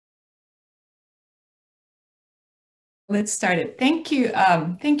Let's start it. Thank you.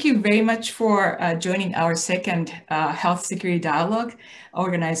 Thank you very much for joining our second Health Security Dialogue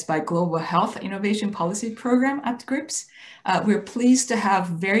organized by Global Health Innovation Policy Program at GRIPS. We're pleased to have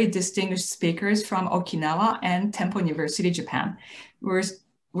very distinguished speakers from Okinawa and Temple University, Japan.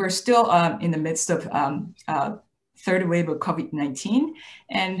 We're still in the midst of third wave of COVID-19,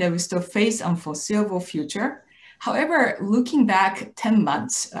 and we still face unforeseeable future. However, looking back 10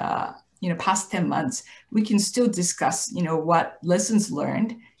 months, past 10 months, we can still discuss, what lessons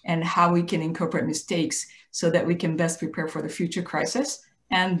learned and how we can incorporate mistakes so that we can best prepare for the future crisis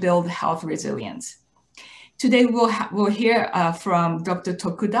and build health resilience. Today, we'll hear from Dr.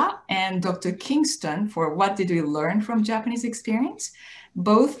 Tokuda and Dr. Kingston for what did we learn from Japanese experience.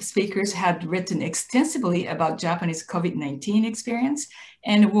 Both speakers had written extensively about Japanese COVID-19 experience,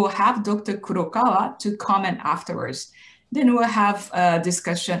 and we'll have Dr. Kurokawa to comment afterwards. Then we'll have a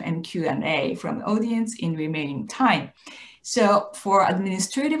discussion and Q&A from the audience in remaining time. So for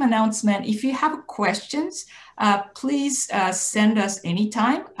administrative announcement, if you have questions, please send us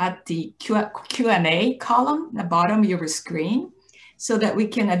anytime at the Q&A column at the bottom of your screen so that we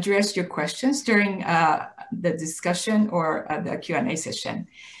can address your questions during the discussion or the Q&A session.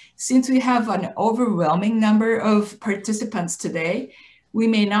 Since we have an overwhelming number of participants today, we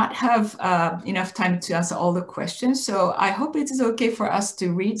may not have enough time to answer all the questions, so I hope it is okay for us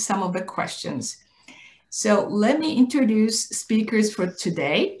to read some of the questions. So let me introduce speakers for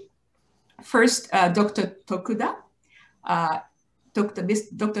today. First, Dr. Tokuda.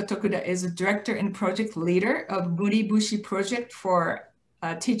 Dr. Tokuda is a director and project leader of Muribushi Project for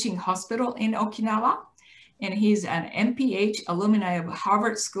Teaching Hospital in Okinawa, and he's an MPH alumni of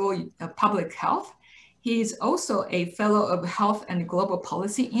Harvard School of Public Health. He is also a fellow of Health and Global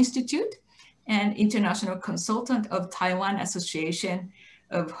Policy Institute and international consultant of Taiwan Association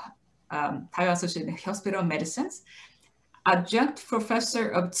of Hospital Medicines, adjunct professor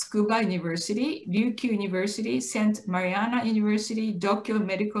of Tsukuba University, Ryukyu University, St. Mariana University, Tokyo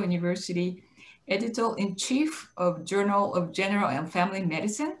Medical University, editor-in-chief of Journal of General and Family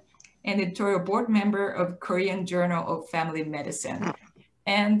Medicine, and editorial board member of Korean Journal of Family Medicine.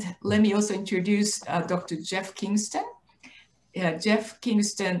 And let me also introduce Dr. Jeff Kingston. Jeff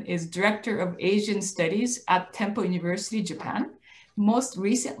Kingston is Director of Asian Studies at Temple University, Japan. Most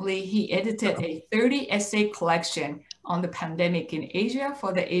recently, he edited a 30-essay collection on the pandemic in Asia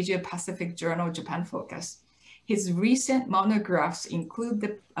for the Asia Pacific Journal Japan Focus. His recent monographs include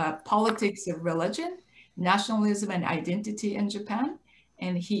the politics of religion, nationalism and identity in Japan,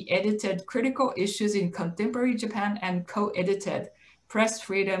 and he edited Critical Issues in Contemporary Japan and co-edited Press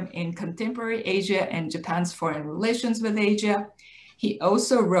Freedom in Contemporary Asia and Japan's Foreign Relations with Asia. He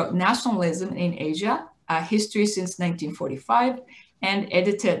also wrote Nationalism in Asia, a History since 1945, and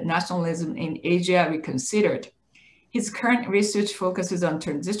edited Nationalism in Asia Reconsidered. His current research focuses on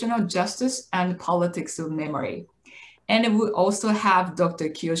transitional justice and politics of memory. And we also have Dr.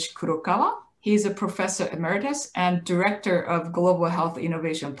 Kiyoshi Kurokawa. He is a professor emeritus and director of Global Health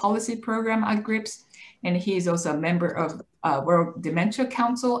Innovation Policy Program at GRIPS, and he is also a member of World Dementia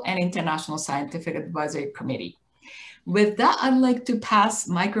Council and International Scientific Advisory Committee. With that, I'd like to pass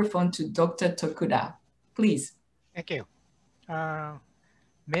microphone to Dr. Tokuda. Please. Thank you.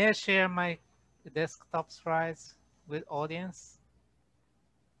 May I share my desktop slides with audience?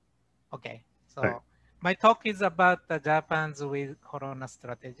 Okay, so my talk is about Japan's with Corona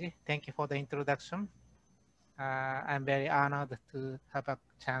strategy. Thank you for the introduction. I'm very honored to have a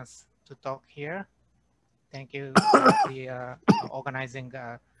chance to talk here. Thank you for the organizing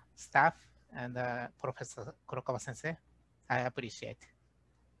staff and Professor Kurokawa Sensei. I appreciate.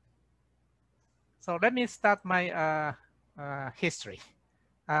 So let me start my history.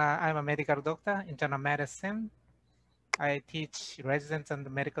 I'm a medical doctor, internal medicine. I teach residents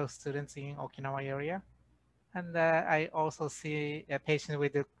and medical students in Okinawa area. And I also see a patient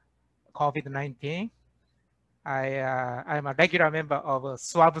with COVID-19. I'm a regular member of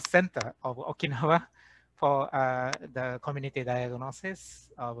SWAB Center of Okinawa for the community diagnosis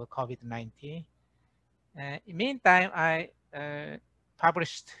of COVID-19. In the meantime, I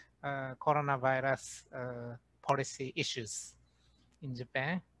published coronavirus policy issues in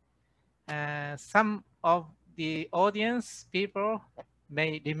Japan. Some of the audience people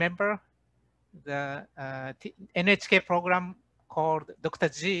may remember the NHK program called Dr.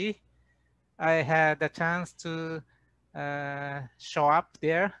 G. I had the chance to show up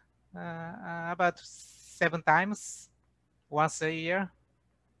there about 7 times, once a year,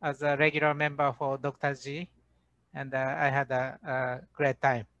 as a regular member for Dr. G. And I had a great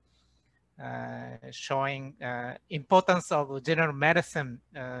time showing importance of general medicine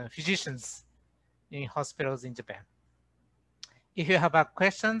physicians in hospitals in Japan. if you have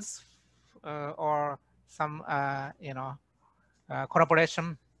questions or some,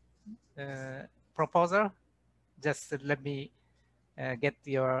 collaboration proposal, just let me get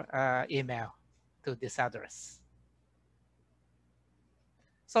your email to this address.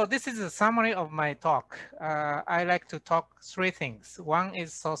 So this is a summary of my talk. I like to talk three things. One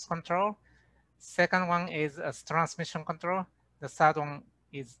is source control. Second one is transmission control. The third one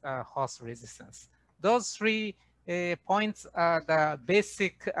is host resistance. Those three points are the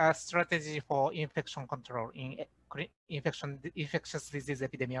basic strategy for infection control in infectious disease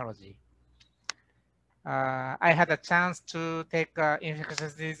epidemiology. I had a chance to take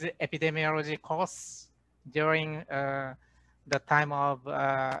infectious disease epidemiology course during the time of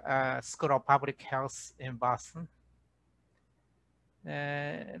School of Public Health in Boston.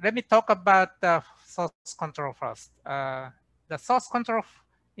 Let me talk about the source control first. The source control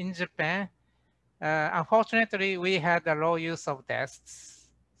in Japan, unfortunately, we had a low use of tests.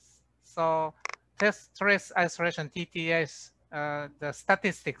 So test trace isolation, TTS, the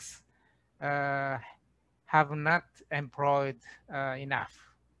statistics have not employed enough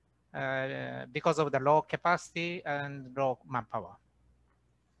because of the low capacity and low manpower.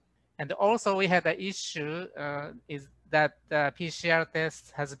 And also we had an issue is that the PCR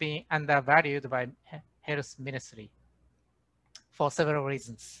test has been undervalued by health ministry for several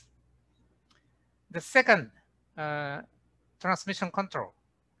reasons. The second, transmission control.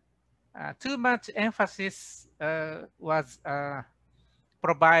 Too much emphasis was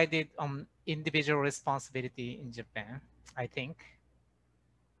provided on individual responsibility in Japan, I think.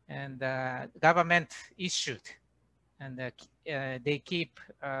 And government issued, and they keep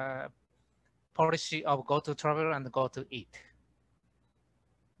policy of go to travel and go to eat.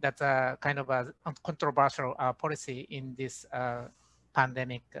 That's a kind of a controversial policy in this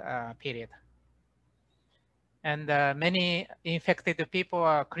pandemic period. And many infected people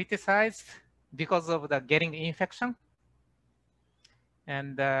are criticized because of the getting infection,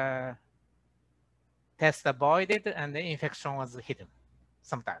 and test avoided, and the infection was hidden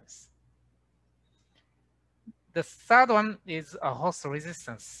sometimes. The third one is a host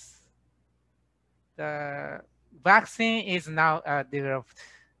resistance. The vaccine is now developed,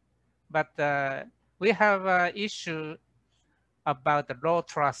 but we have an issue about the low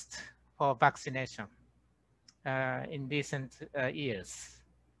trust for vaccination in recent years.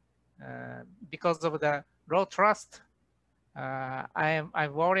 Because of the low trust, I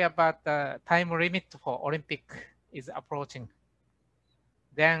worry about the time limit for Olympic is approaching.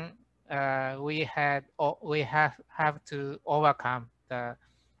 Then we have to overcome the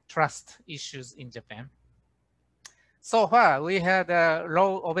trust issues in Japan. So far, we had a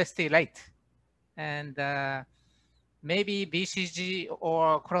low obesity rate, and maybe BCG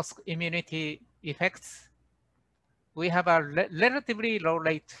or cross immunity effects. We have a relatively low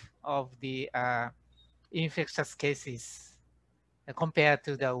rate of the infectious cases compared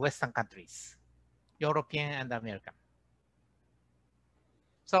to the Western countries, European and American.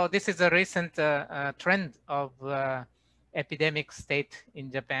 So this is a recent trend of epidemic state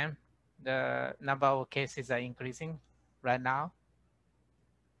in Japan. The number of cases are increasing right now.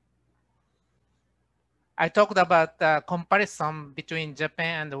 I talked about comparison between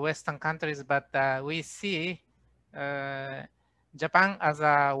Japan and the Western countries, but we see Japan as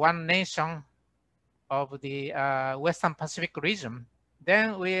one nation of the Western Pacific region.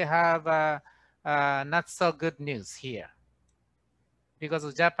 Then we have not so good news here,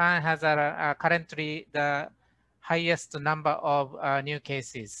 because Japan has currently the highest number of new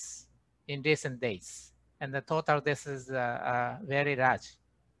cases in recent days, and the total deaths is very large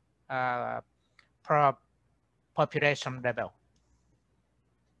per population level.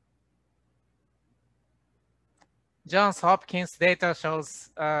 Johns Hopkins data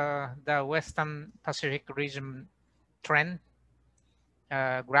shows the Western Pacific region trend.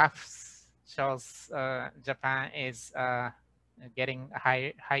 Graphs shows Japan is getting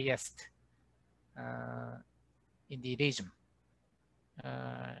highest in the region.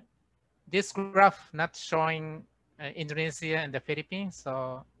 This graph not showing Indonesia and the Philippines.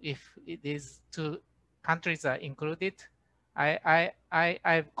 So if these two countries are included,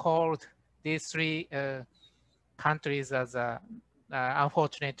 I've called these three countries as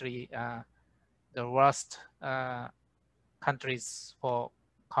unfortunately the worst countries for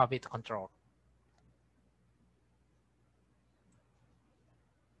COVID control.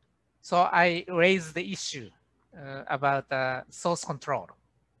 So I raised the issue about source control.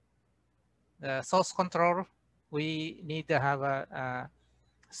 The source control, we need to have a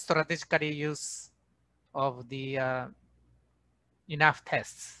strategically use of the enough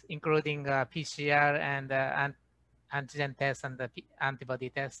tests, including PCR and antigen test and the antibody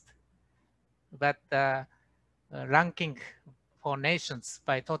test. But ranking for nations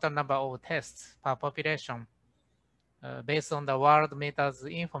by total number of tests per population based on the world meters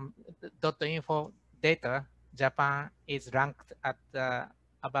info data, Japan is ranked at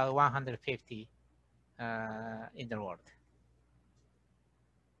about 150 in the world.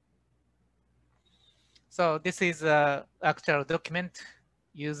 So this is an actual document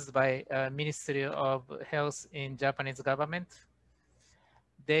used by Ministry of Health in Japanese government.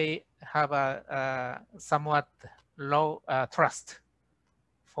 They have a somewhat low trust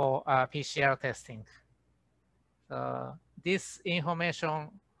for PCR testing. So this information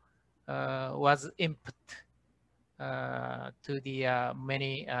was input to the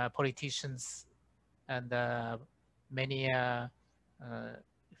many politicians and many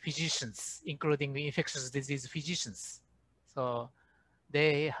physicians, including the infectious disease physicians. So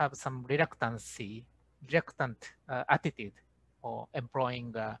they have some reluctant attitude for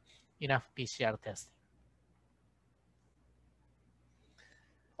employing enough PCR testing.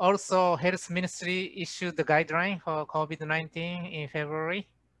 Also, Health Ministry issued the guideline for COVID-19 in February,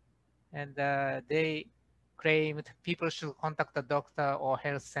 and they claimed people should contact a doctor or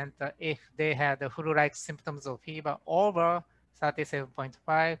health center if they had flu-like symptoms of fever over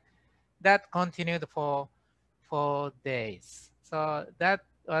 37.5. That continued for 4 days. So that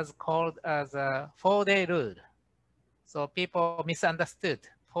was called as a 4-day rule. So people misunderstood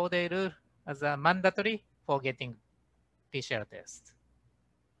 4-day rule as a mandatory for getting PCR test.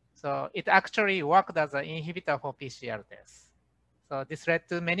 So it actually worked as an inhibitor for PCR tests. So this led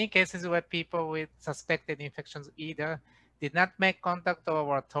to many cases where people with suspected infections either did not make contact or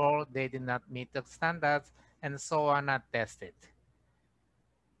were told they did not meet the standards and so are not tested.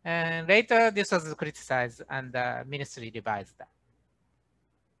 And later this was criticized and the ministry revised that.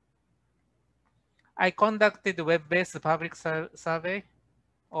 I conducted web-based public survey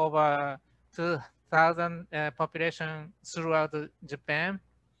over 2,000 population throughout Japan.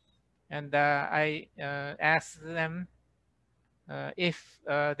 And I asked them if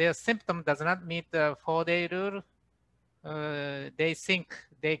their symptom does not meet the 4-day rule, they think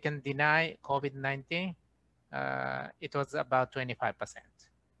they can deny COVID-19. It was about 25%.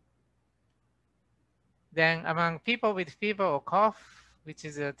 Then among people with fever or cough, which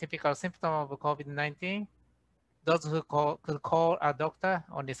is a typical symptom of COVID-19, those who could call a doctor,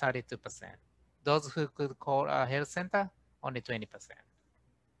 only 32%. Those who could call a health center, only 20%.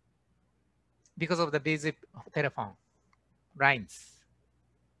 Because of the busy telephone lines.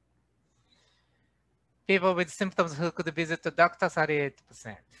 People with symptoms who could visit the doctor,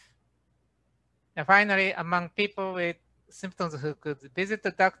 38%. And finally, among people with symptoms who could visit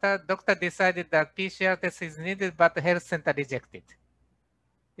the doctor, doctor decided that PCR test is needed, but the health center rejected.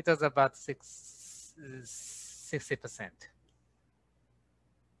 It was about 60%.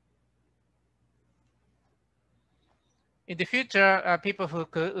 In the future, people who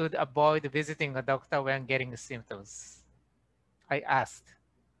would avoid visiting a doctor when getting symptoms, I asked.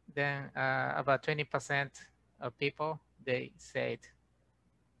 Then about 20% of people, they said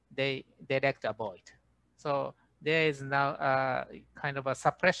they like to avoid. So there is now kind of a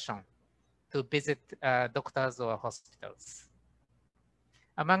suppression to visit doctors or hospitals.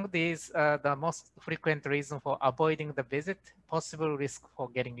 Among these, the most frequent reason for avoiding the visit, possible risk for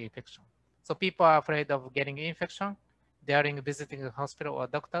getting infection. So people are afraid of getting infection during visiting a hospital or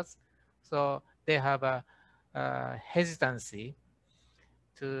doctors. So they have a hesitancy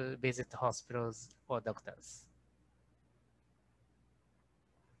to visit hospitals or doctors.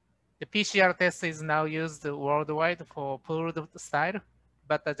 The PCR test is now used worldwide for pooled style,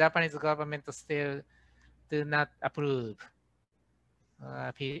 but the Japanese government still do not approve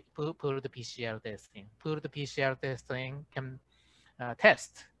pooled PCR testing. Pooled PCR testing can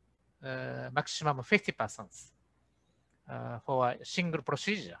test maximum 50 persons for a single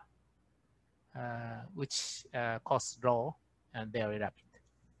procedure, which costs low and very rapid.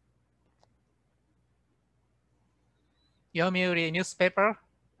 Yomiuri newspaper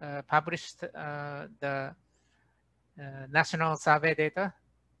published the national survey data.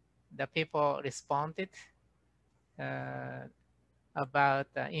 The people responded about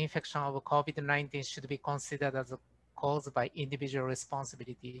infection of COVID-19 should be considered as a cause by individual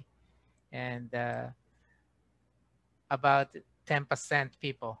responsibility, and about 10%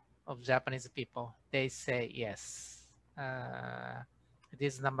 people of Japanese people, they say yes.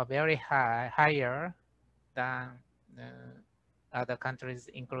 This number very higher than other countries,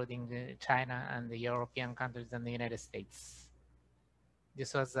 including China and the European countries and the United States.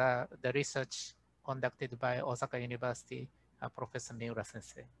 This was the research conducted by Osaka University, Professor Miura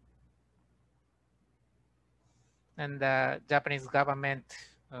Sensei. And the Japanese government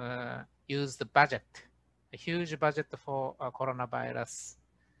used the budget, a huge budget for coronavirus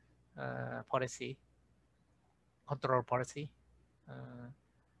policy, control policy,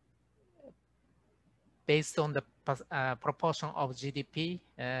 based on the proportion of GDP.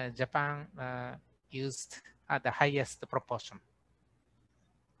 Japan used the highest proportion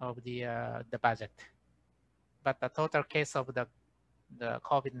of the budget, but the total case of the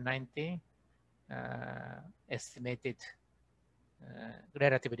COVID-19 estimated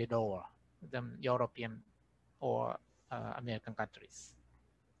relatively lower than European or American countries.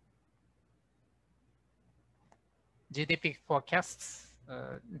 GDP forecasts,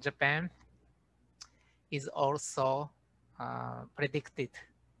 Japan is also predicted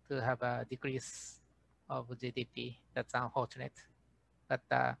to have a decrease of GDP. That's unfortunate,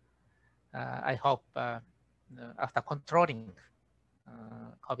 but I hope after controlling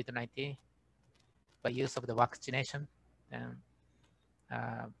COVID-19 by use of the vaccination, and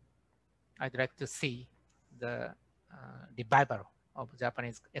I'd like to see the revival of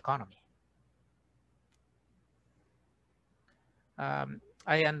Japanese economy.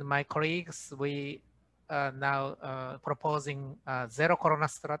 I and my colleagues, we are now proposing zero corona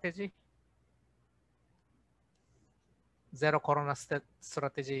strategy. Zero corona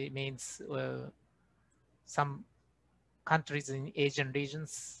strategy means some countries in Asian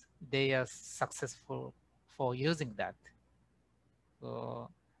regions, they are successful for using that. So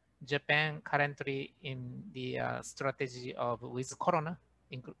Japan currently in the strategy of with corona,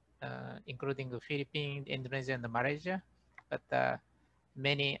 including the Philippines, Indonesia, and Malaysia, but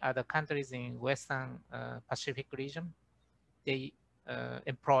many other countries in Western Pacific region, they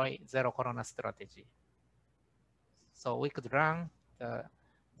employ zero corona strategy. So we could run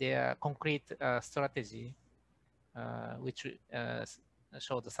their concrete strategy, which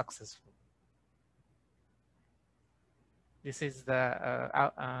showed successful. This is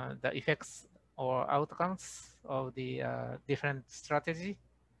the effects or outcomes of the different strategy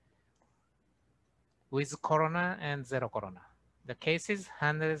with corona and zero corona. The cases,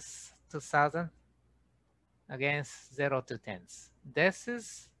 hundreds to thousands against 0 to tens.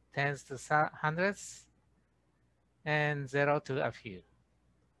 Deaths, tens to hundreds, and 0 to a few.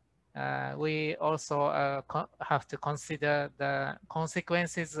 We also have to consider the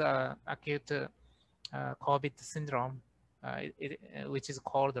consequences of acute COVID syndrome, which is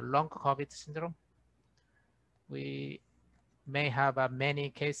called the long COVID syndrome. We may have many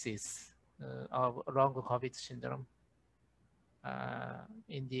cases of long COVID syndrome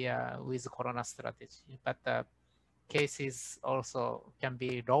in the with corona strategy, but cases also can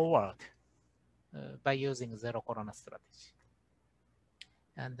be lowered by using zero corona strategy.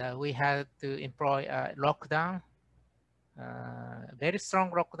 And we had to employ a lockdown. Very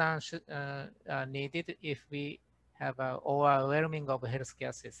strong lockdown should, needed if we have an overwhelming of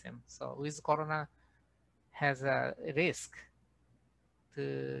healthcare system. So with corona has a risk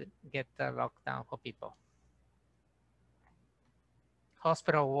to get the lockdown for people.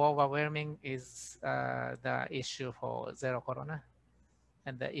 Hospital overwhelming is the issue for zero corona,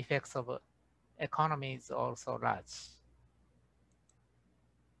 and the effects of economy is also large.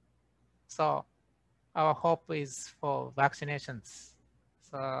 So our hope is for vaccinations.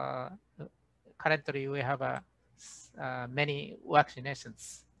 So currently we have many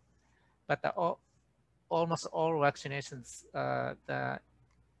vaccinations, but almost all vaccinations the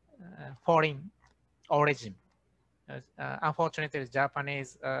foreign origin. Unfortunately,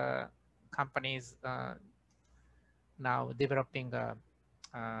 Japanese companies now developing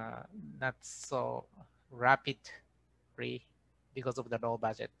not so rapidly because of the low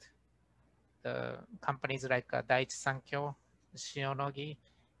budget. The companies like Daiichi Sankyo, Shionogi,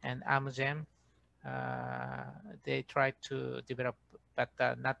 and Amgen, they try to develop, but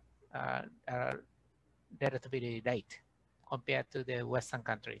not relatively late compared to the Western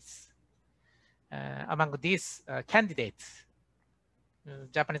countries. Among these candidates,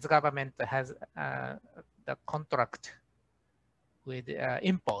 Japanese government has the contract with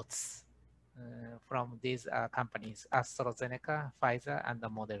imports from these companies, AstraZeneca, Pfizer, and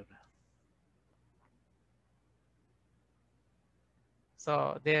Moderna.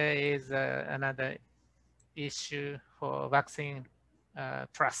 So there is another issue for vaccine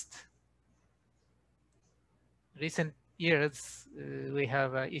trust. Recent years, we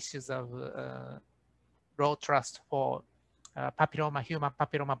have issues of low trust for human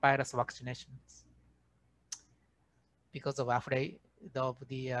papilloma virus vaccinations because of afraid of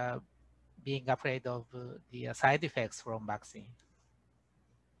the being afraid of the side effects from vaccine.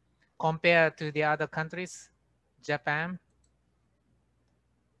 Compared to the other countries, Japan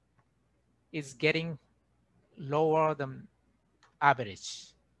is getting lower than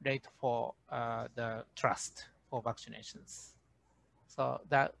average rate for the trust for vaccinations. So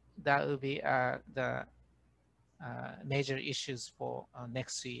that will be the major issues for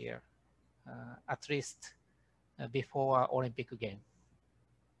next year, at least before Olympic game.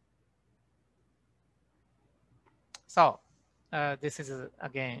 So this is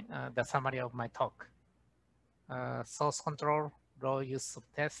again the summary of my talk. Source control, low use of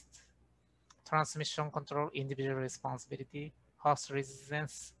tests, transmission control, individual responsibility, host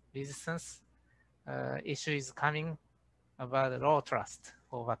resistance. Issue is coming about low trust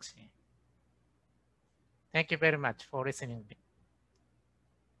for vaccine. Thank you very much for listening to me.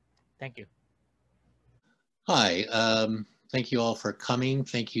 Thank you. Hi, thank you all for coming.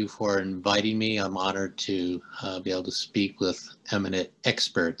 Thank you for inviting me. I'm honored to be able to speak with eminent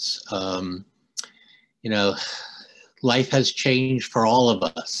experts. You know, life has changed for all of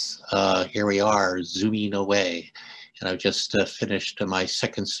us. Here we are, Zooming away. And I've just finished my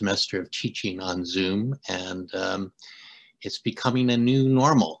second semester of teaching on Zoom, and it's becoming a new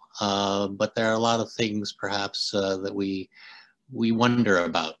normal. But there are a lot of things perhaps that we wonder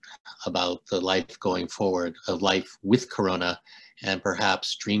about the life going forward, of life with Corona, and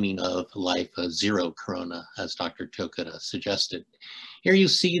perhaps dreaming of life zero Corona, as Dr. Tokuda suggested. Here you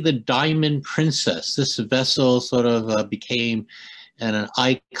see the Diamond Princess. This vessel sort of became an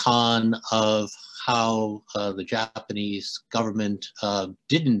icon of how the Japanese government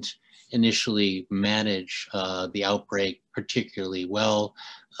didn't initially manage the outbreak particularly well.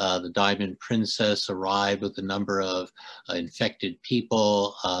 The Diamond Princess arrived with a number of infected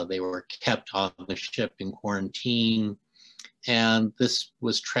people. They were kept on the ship in quarantine. And this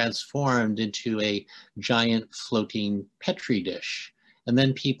was transformed into a giant floating Petri dish. And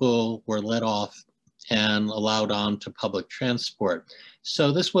then people were let off and allowed on to public transport.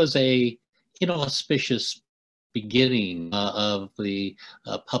 So this was a inauspicious beginning of the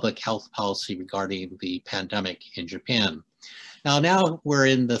public health policy regarding the pandemic in Japan. Now we're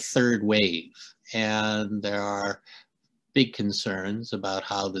in the third wave, and there are big concerns about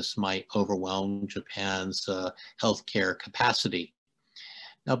how this might overwhelm Japan's healthcare capacity.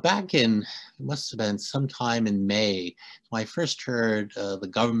 Now, back in, it must have been sometime in May, when I first heard the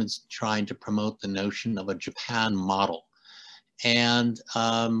government's trying to promote the notion of a Japan model. And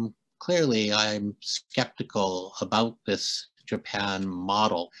clearly, I'm skeptical about this Japan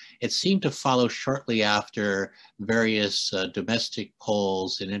model. It seemed to follow shortly after various domestic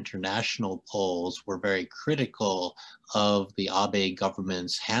polls and international polls were very critical of the Abe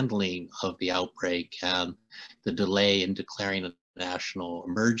government's handling of the outbreak and the delay in declaring a national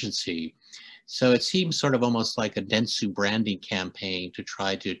emergency. So it seems sort of almost like a Dentsu branding campaign to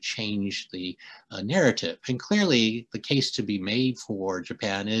try to change the narrative. And clearly the case to be made for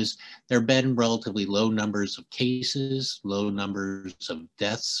Japan is there have been relatively low numbers of cases, low numbers of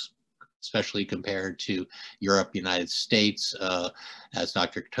deaths, especially compared to Europe, United States, as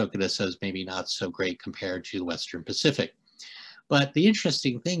Dr. Tokuda says, maybe not so great compared to the Western Pacific. But the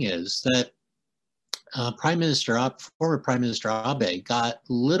interesting thing is that former Prime Minister Abe got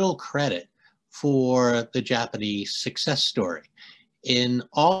little credit for the Japanese success story. In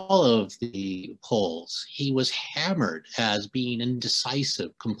all of the polls, he was hammered as being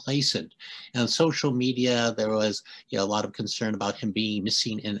indecisive, complacent. And on social media, there was a lot of concern about him being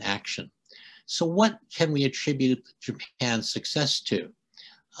missing in action. So what can we attribute Japan's success to?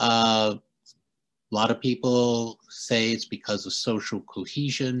 A lot of people say it's because of social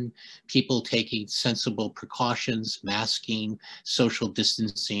cohesion, people taking sensible precautions, masking, social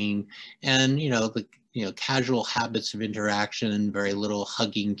distancing, and the casual habits of interaction, very little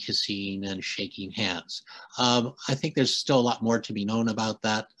hugging, kissing, and shaking hands. I think there's still a lot more to be known about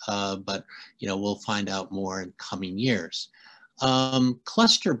that, but we'll find out more in coming years.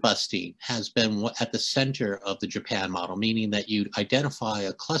 Cluster busting has been at the center of the Japan model, meaning that you identify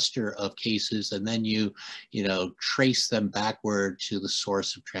a cluster of cases and then you trace them backward to the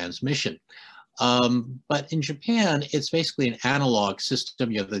source of transmission. But in Japan, it's basically an analog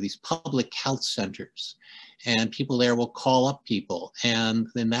system. You have these public health centers, and people there will call up people and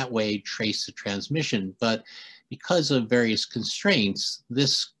in that way trace the transmission. But because of various constraints,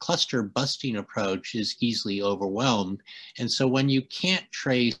 this cluster busting approach is easily overwhelmed. And so when you can't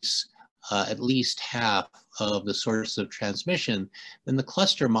trace at least half of the source of transmission, then the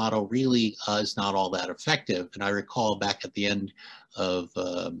cluster model really is not all that effective. And I recall back at the end of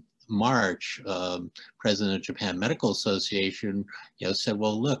March, President of Japan Medical Association said,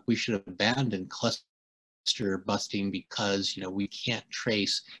 well, look, we should abandon cluster cluster busting because, we can't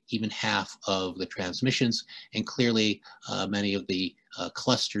trace even half of the transmissions. And clearly many of the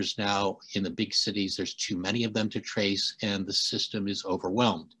clusters now in the big cities, there's too many of them to trace and the system is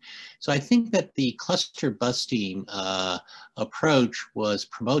overwhelmed. So I think that the cluster busting approach was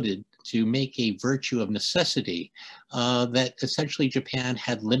promoted to make a virtue of necessity, that essentially Japan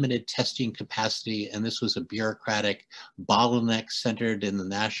had limited testing capacity, and this was a bureaucratic bottleneck centered in the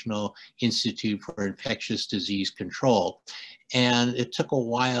National Institute for Infectious Disease Control. And it took a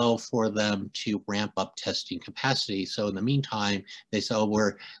while for them to ramp up testing capacity. So in the meantime, they said, oh,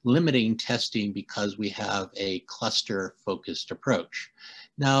 we're limiting testing because we have a cluster-focused approach.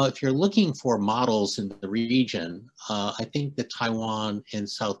 Now, if you're looking for models in the region, I think that Taiwan and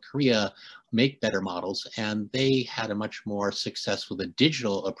South Korea make better models, and they had a much more success with a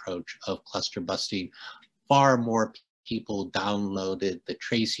digital approach of cluster busting. Far more people downloaded the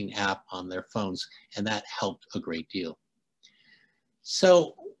tracing app on their phones, and that helped a great deal.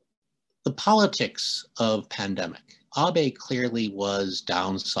 So the politics of pandemic. Abe clearly was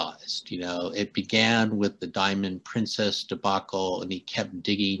downsized. It began with the Diamond Princess debacle, and he kept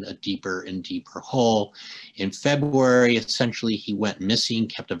digging a deeper and deeper hole. In February, essentially, he went missing,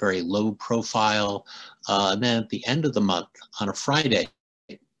 kept a very low profile. And then at the end of the month, on a Friday,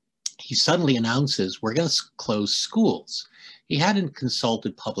 he suddenly announces, we're going to close schools. He hadn't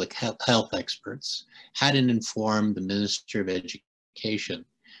consulted public health experts, hadn't informed the Minister of Education.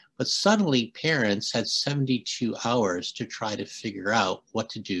 But suddenly parents had 72 hours to try to figure out what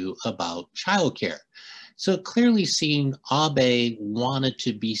to do about childcare. So it clearly seemed Abe wanted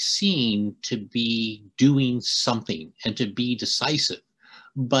to be seen to be doing something and to be decisive.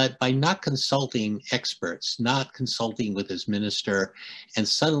 But by not consulting experts, not consulting with his minister, and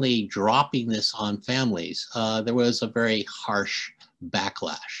suddenly dropping this on families, there was a very harsh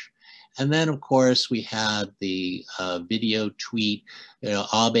backlash. And then, of course, we had the video tweet.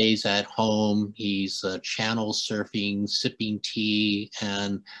 Abe's at home. He's channel surfing, sipping tea,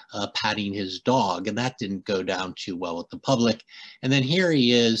 and patting his dog. And that didn't go down too well with the public. And then here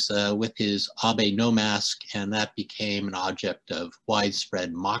he is with his Abe no mask, and that became an object of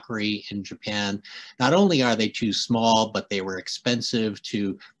widespread mockery in Japan. Not only are they too small, but they were expensive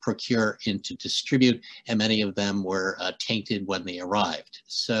to procure and to distribute, and many of them were tainted when they arrived.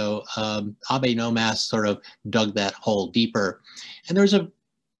 So Abe no mask sort of dug that hole deeper. And there's a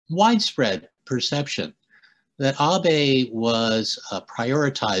widespread perception that Abe was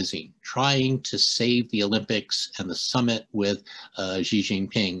prioritizing, trying to save the Olympics and the summit with Xi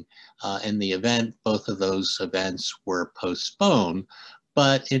Jinping. And the event, both of those events were postponed.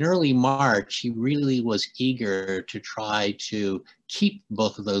 But in early March, he really was eager to try to keep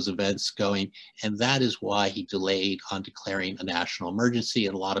both of those events going. And that is why he delayed on declaring a national emergency.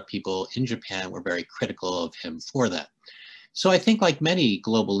 And a lot of people in Japan were very critical of him for that. So I think, like many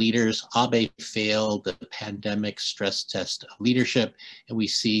global leaders, Abe failed the pandemic stress test of leadership. And we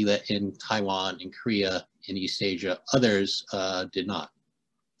see that in Taiwan, in Korea, in East Asia, others did not.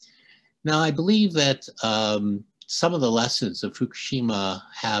 Now, I believe that some of the lessons of Fukushima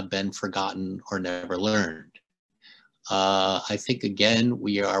have been forgotten or never learned. I think, again,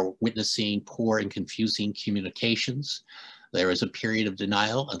 we are witnessing poor and confusing communications. There is a period of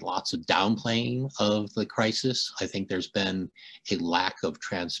denial and lots of downplaying of the crisis. I think there's been a lack of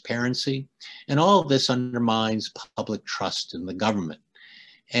transparency, and all of this undermines public trust in the government.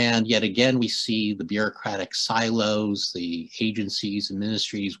 And yet again, we see the bureaucratic silos, the agencies and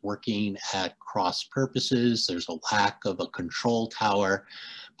ministries working at cross purposes. There's a lack of a control tower.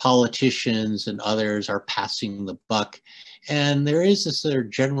 Politicians and others are passing the buck. And there is this sort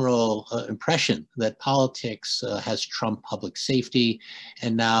of general impression that politics has trumped public safety,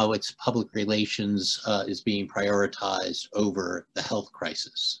 and now its public relations is being prioritized over the health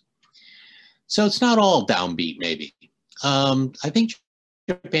crisis. So it's not all downbeat, maybe. I think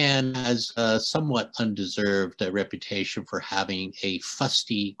Japan has a somewhat undeserved reputation for having a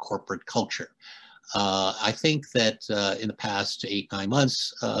fusty corporate culture. I think that in the past 8-9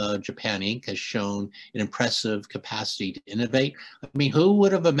 months, Japan Inc. has shown an impressive capacity to innovate. I mean, who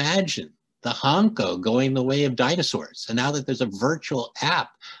would have imagined the Hanko going the way of dinosaurs? And now that there's a virtual app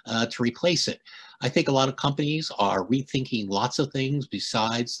to replace it, I think a lot of companies are rethinking lots of things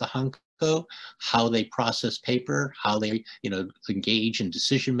besides the Hanko, how they process paper, how they engage in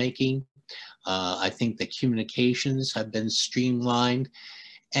decision making. I think the communications have been streamlined.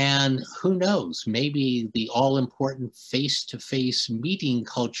 And who knows, maybe the all-important face-to-face meeting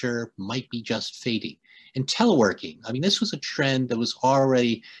culture might be just fading. And teleworking, I mean, this was a trend that was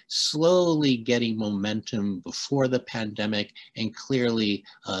already slowly getting momentum before the pandemic, and clearly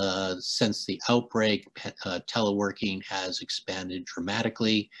since the outbreak, teleworking has expanded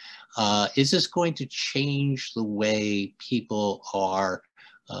dramatically. Is this going to change the way people are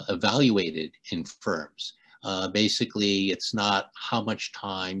evaluated in firms? Basically, it's not how much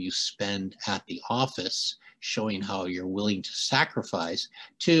time you spend at the office showing how you're willing to sacrifice,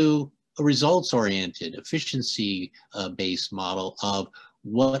 to a results-oriented, efficiency-based model of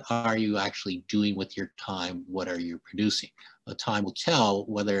what are you actually doing with your time, what are you producing? Time will tell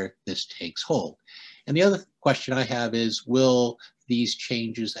whether this takes hold. And the other question I have is, will these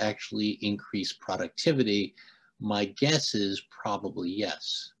changes actually increase productivity? My guess is probably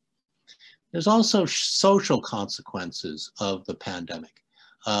yes. There's also social consequences of the pandemic.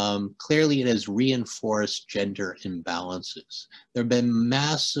 Clearly, it has reinforced gender imbalances. There have been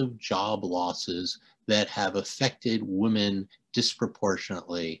massive job losses that have affected women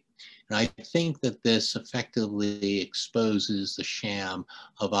disproportionately. And I think that this effectively exposes the sham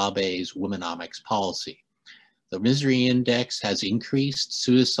of Abe's womenomics policy. The misery index has increased,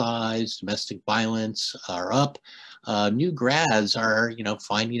 suicides, domestic violence are up. New grads are,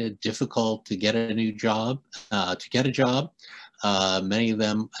 finding it difficult to get a new job, Many of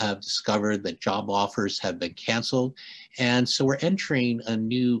them have discovered that job offers have been canceled. And so we're entering a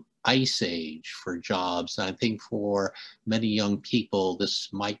new ice age for jobs. And I think for many young people, this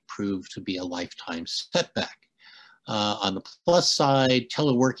might prove to be a lifetime setback. On the plus side,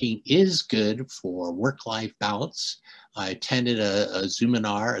 teleworking is good for work-life balance. I attended a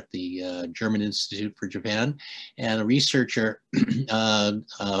Zoominar at the German Institute for Japan, and a researcher did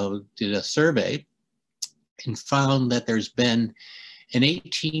a survey and found that there's been an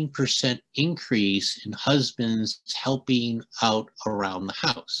 18% increase in husbands helping out around the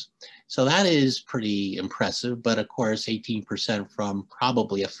house. So that is pretty impressive, but of course 18% from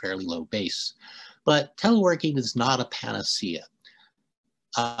probably a fairly low base. But teleworking is not a panacea.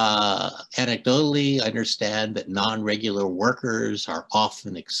 Anecdotally, I understand that non-regular workers are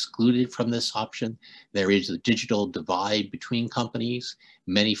often excluded from this option. There is a digital divide between companies.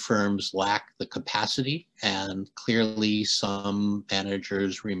 Many firms lack the capacity, and clearly some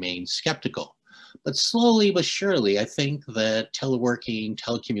managers remain skeptical. But slowly but surely, I think that teleworking,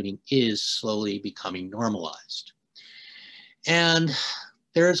 telecommuting is slowly becoming normalized. And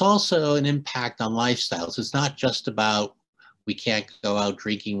there is also an impact on lifestyles. It's not just about we can't go out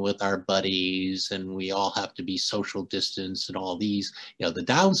drinking with our buddies and we all have to be social distance and all these, the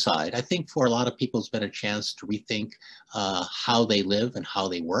downside, I think for a lot of people it's been a chance to rethink how they live and how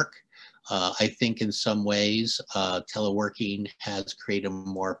they work. I think in some ways, teleworking has created a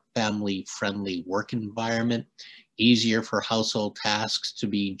more family-friendly work environment, easier for household tasks to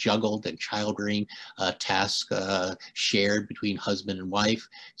be juggled and child-rearing tasks shared between husband and wife.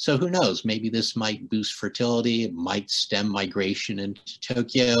 So who knows, maybe this might boost fertility, it might stem migration into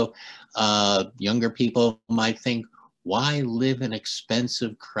Tokyo. Younger people might think, why live in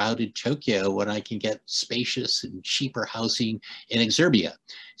expensive, crowded Tokyo when I can get spacious and cheaper housing in Exurbia?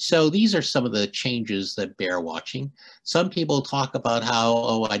 So these are some of the changes that bear watching. Some people talk about how,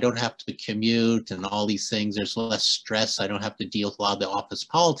 oh, I don't have to commute and all these things. There's less stress. I don't have to deal with a lot of the office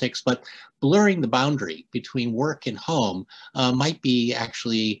politics. But blurring the boundary between work and home might be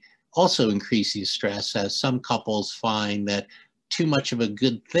actually also increasing stress, as some couples find that too much of a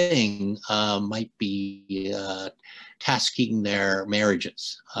good thing might be tasking their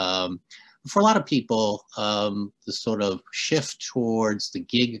marriages. For a lot of people, the sort of shift towards the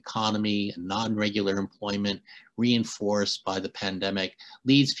gig economy and non-regular employment reinforced by the pandemic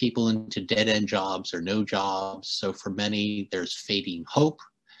leads people into dead-end jobs or no jobs. So for many, there's fading hope.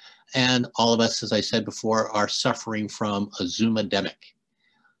 And all of us, as I said before, are suffering from a Zoom-ademic.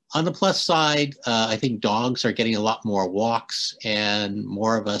 On the plus side, I think dogs are getting a lot more walks, and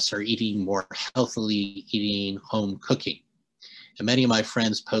more of us are eating more healthily, eating home cooking. And many of my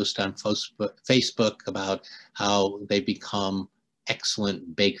friends post on Facebook about how they become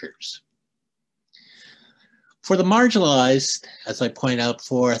excellent bakers. For the marginalized, as I point out,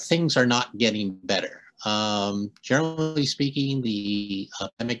 things are not getting better. Generally speaking, the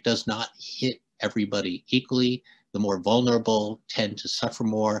pandemic does not hit everybody equally. The more vulnerable tend to suffer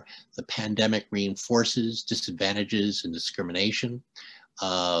more. The pandemic reinforces disadvantages and discrimination.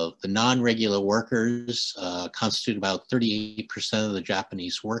 The non-regular workers constitute about 38% of the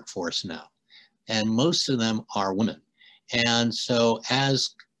Japanese workforce now, and most of them are women. And so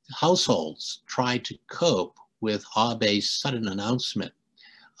as households try to cope with Abe's sudden announcement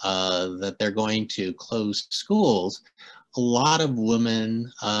that they're going to close schools, a lot of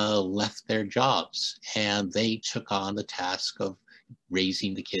women left their jobs and they took on the task of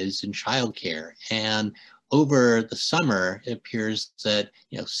raising the kids in childcare. And over the summer, it appears that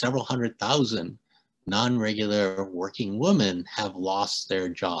several 100,000 non-regular working women have lost their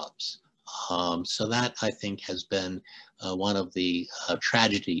jobs. So that, I think, has been one of the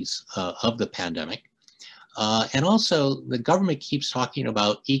tragedies of the pandemic. And also, the government keeps talking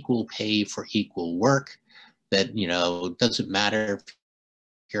about equal pay for equal work, that, it doesn't matter if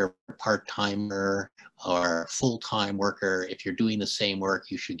you're a part-timer or full-time worker, if you're doing the same work,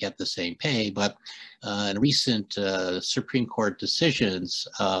 you should get the same pay. But in recent Supreme Court decisions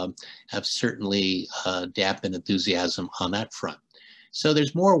have certainly dampened enthusiasm on that front. So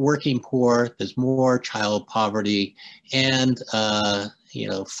there's more working poor, there's more child poverty, and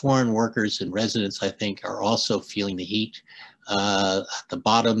foreign workers and residents, I think, are also feeling the heat. At the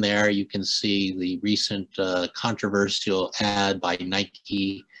bottom there, you can see the recent controversial ad by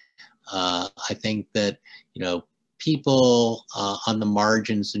Nike. I think that, people on the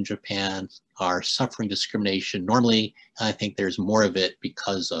margins in Japan are suffering discrimination normally. I think there's more of it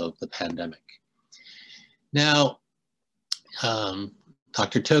because of the pandemic. Now,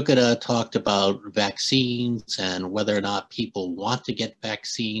 Dr. Tokuda talked about vaccines and whether or not people want to get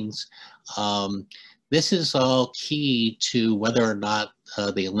vaccines. This is all key to whether or not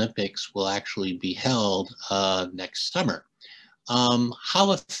the Olympics will actually be held next summer.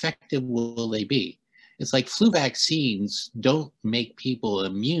 How effective will they be? It's like flu vaccines don't make people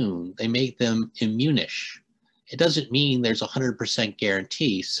immune, they make them immunish. It doesn't mean there's a 100%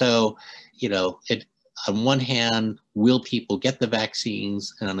 guarantee. So, on one hand, will people get the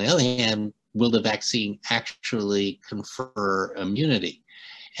vaccines? And on the other hand, will the vaccine actually confer immunity?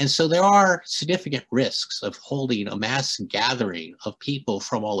 And so there are significant risks of holding a mass gathering of people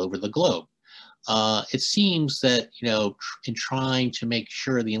from all over the globe. It seems that, in trying to make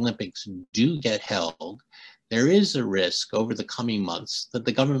sure the Olympics do get held, there is a risk over the coming months that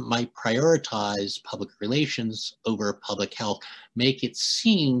the government might prioritize public relations over public health, make it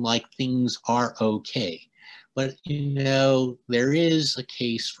seem like things are okay. But, there is a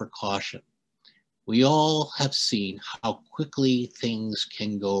case for caution. We all have seen how quickly things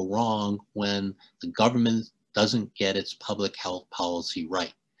can go wrong when the government doesn't get its public health policy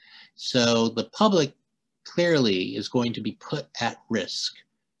right. So the public clearly is going to be put at risk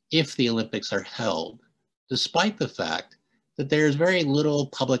if the Olympics are held, despite the fact that there's very little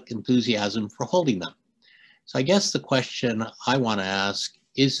public enthusiasm for holding them. So I guess the question I want to ask,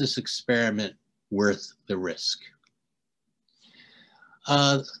 is this experiment worth the risk?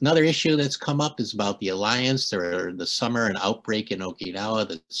 Another issue that's come up is about the alliance. There, the summer, an outbreak in Okinawa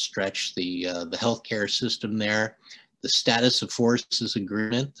that stretched the healthcare system there. The status of forces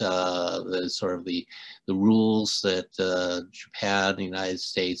agreement, the sort of the rules that Japan and the United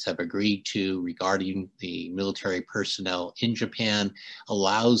States have agreed to regarding the military personnel in Japan,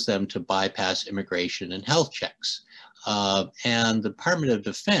 allows them to bypass immigration and health checks. And the Department of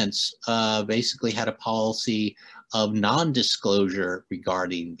Defense basically had a policy of non-disclosure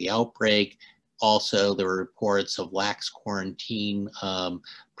regarding the outbreak. Also, there were reports of lax quarantine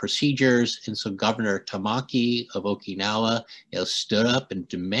procedures. And so Governor Tamaki of Okinawa stood up and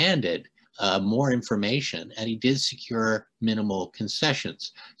demanded more information, and he did secure minimal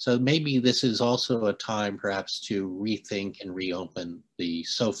concessions. So maybe this is also a time perhaps to rethink and reopen the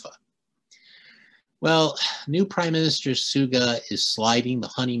SOFA. Well, new Prime Minister Suga is sliding the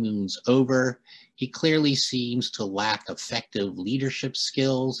honeymoons over. He clearly seems to lack effective leadership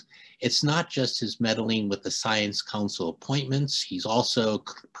skills. It's not just his meddling with the Science Council appointments. He's also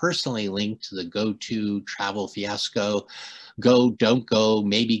personally linked to the go-to travel fiasco. Go, don't go,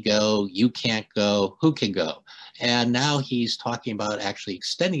 maybe go, you can't go, who can go? And now he's talking about actually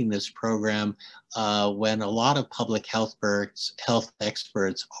extending this program when a lot of public health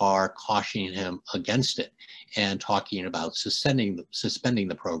experts are cautioning him against it and talking about suspending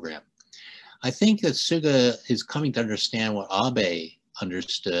the program. I think that Suga is coming to understand what Abe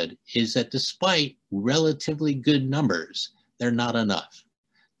understood, is that despite relatively good numbers, they're not enough.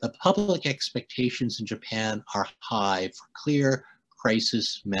 The public expectations in Japan are high for clear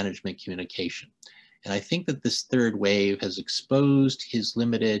crisis management communication. And I think that this third wave has exposed his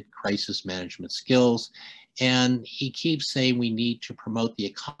limited crisis management skills. And he keeps saying we need to promote the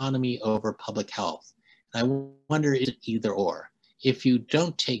economy over public health. And I wonder, is it either or? If you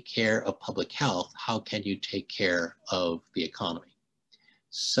don't take care of public health, how can you take care of the economy?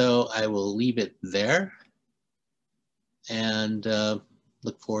 So I will leave it there and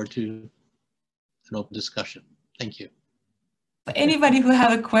look forward to an open discussion. Thank you. Anybody who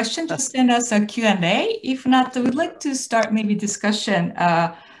have a question, just send us a Q&A. If not, we'd like to start maybe discussion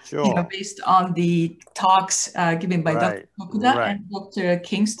Sure. based on the talks given by Dr. Tokuda and Dr.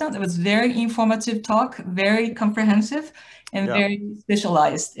 Kingston. It was very informative talk, very comprehensive and very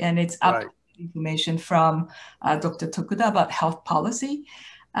specialized. And it's up information from Dr. Tokuda about health policy.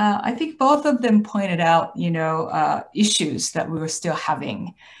 I think both of them pointed out, issues that we were still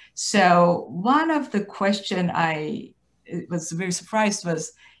having. So one of the question I was very surprised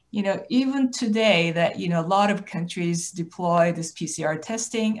was, even today that, a lot of countries deploy this PCR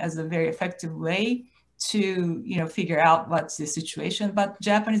testing as a very effective way to, figure out what's the situation, but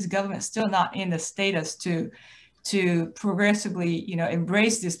Japanese government is still not in the status to progressively,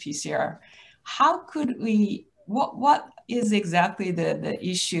 embrace this PCR. How could we, what is exactly the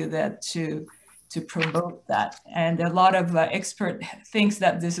issue that to promote that? And a lot of expert thinks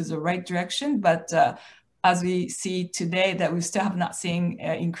that this is the right direction, but as we see today that we still have not seen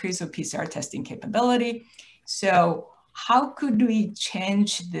an increase of PCR testing capability. So how could we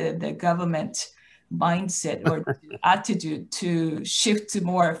change the government mindset or attitude to shift to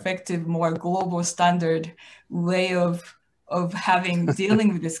more effective, more global standard way of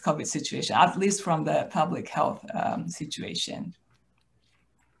dealing with this COVID situation, at least from the public health situation?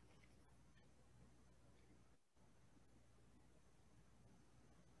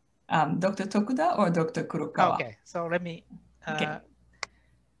 Dr. Tokuda or Dr. Kurokawa? Okay, so let me tell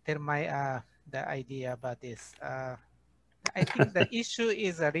my the idea about this. I think the issue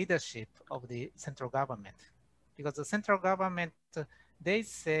is the leadership of the central government, because the central government, they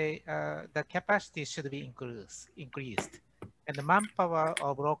say the capacity should be increased, and the manpower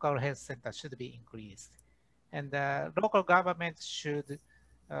of local health centers should be increased, and the local government should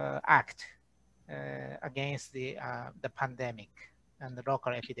act against the pandemic and the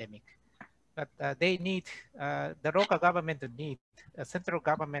local epidemic. But they need, the local government need central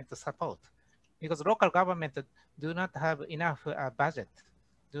government support, because local government do not have enough budget,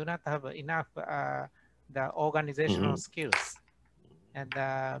 do not have enough the organizational skills. And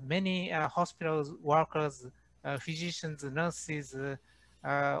many hospitals workers, physicians, nurses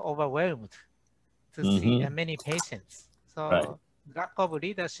are overwhelmed to see many patients. So lack of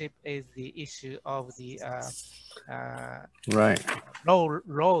leadership is the issue of the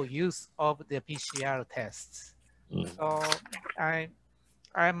low use of the PCR tests. So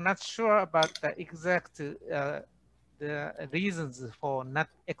I'm not sure about the exact the reasons for not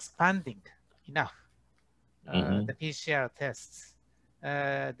expanding enough the PCR tests.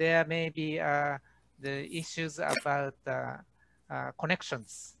 There may be the issues about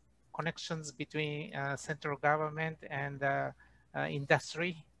connections between central government and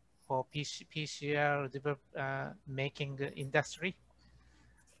industry for PCR making industry,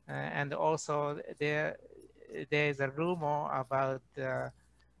 and also there is a rumor about the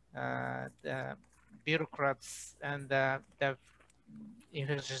bureaucrats and the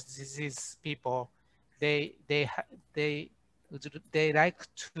infectious disease people. They like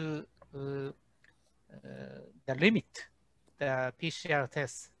to limit the PCR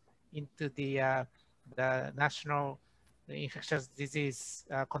tests into the national infectious disease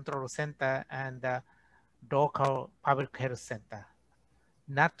control center and local public health center,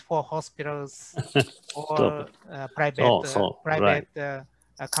 not for hospitals or private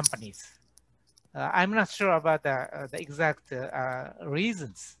companies. I'm not sure about the exact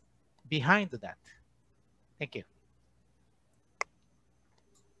reasons behind that. Thank you.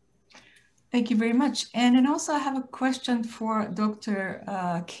 Thank you very much. And then also I have a question for Dr.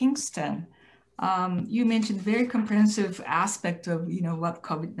 Kingston. You mentioned very comprehensive aspect of what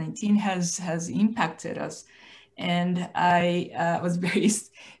COVID-19 has impacted us. And I was very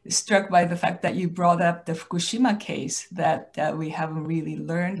struck by the fact that you brought up the Fukushima case, that we haven't really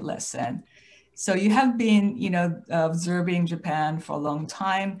learned lesson. So you have been, observing Japan for a long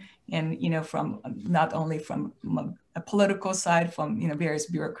time, and from not only from a political side, from various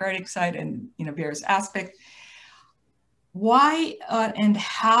bureaucratic side, and various aspects. Why and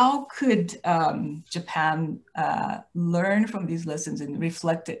how could Japan learn from these lessons and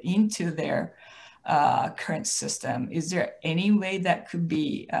reflect it into their current system? Is there any way that could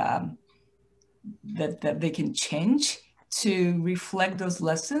be that they can change to reflect those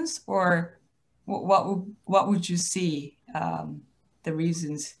lessons, or what would you see the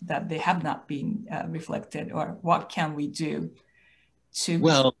reasons that they have not been reflected, or what can we do to?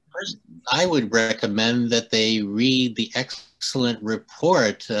 Well, first, I would recommend that they read the excellent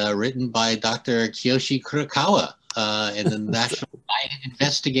report written by Dr. Kiyoshi Kurokawa in the National Guided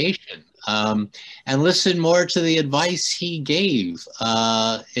Investigation. and listen more to the advice he gave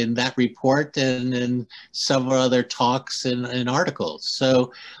in that report and in several other talks and articles.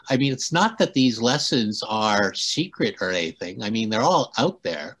 So, I mean, it's not that these lessons are secret or anything. I mean, they're all out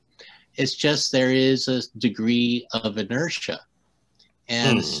there. It's just there is a degree of inertia.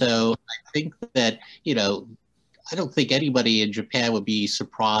 And so I think that, you know, I don't think anybody in Japan would be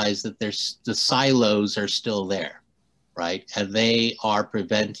surprised that there's the silos are still there, right? And they are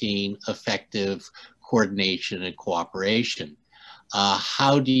preventing effective coordination and cooperation.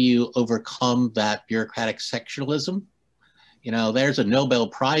 How do you overcome that bureaucratic sectionalism? You know, there's a Nobel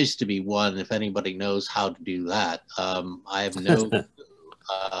Prize to be won if anybody knows how to do that. I have no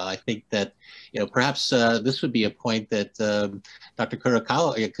I think that, you know, perhaps this would be a point that Dr.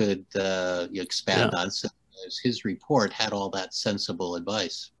 Kurokawa could expand on, since his report had all that sensible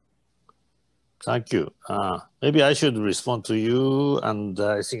advice. Thank you. Maybe I should respond to you, and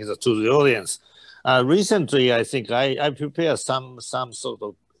I think to the audience. Recently, I think I prepared some sort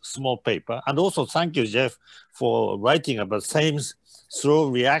of small paper, and also thank you, Jeff, for writing about same slow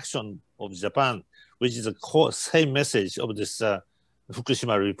reaction of Japan, which is the same message of this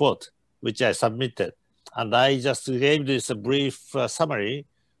Fukushima report, which I submitted. And I just gave this a brief summary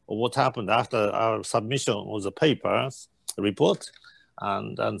of what happened after our submission of the papers report,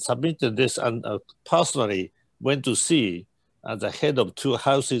 and submitted this, and personally went to see the head of 2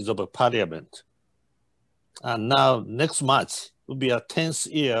 houses of a parliament. And now next March will be a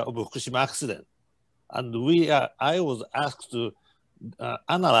 10th year of Fukushima accident. And I was asked to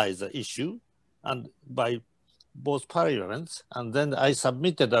analyze the issue and by both parliaments, and then I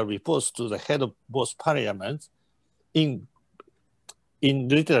submitted a report to the head of both parliaments, in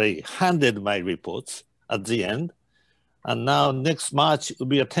literally handed my reports at the end. And now next March will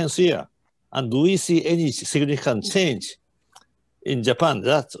be a 10th year. And do we see any significant change in Japan?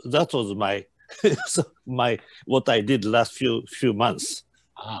 That was my what I did last few months.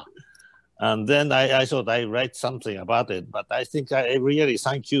 And then I thought I write something about it, but I think I really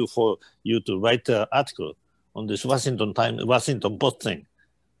thank you for you to write an article on this Washington Post thing,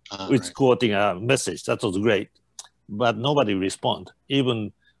 which quoting a message. That was great, but nobody respond.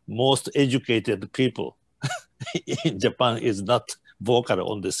 Even most educated people in Japan is not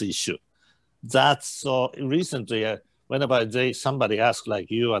vocal on this issue. That's so recently, whenever somebody asks like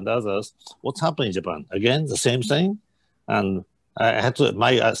you and others, what's happening in Japan? Again, the same thing. And I had to,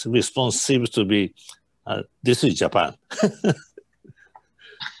 my response seems to be, this is Japan.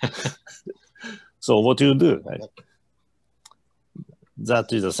 So what do you do? Right?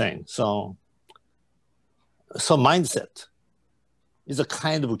 That is the same. So mindset is a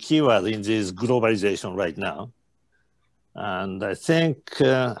kind of keyword in this globalization right now. And I think,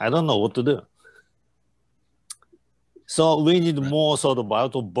 I don't know what to do. So we need more sort of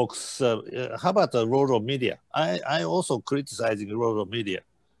out-of-box, how about the role of media? I also criticizing the role of media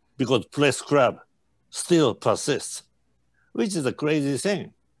because press club still persists, which is a crazy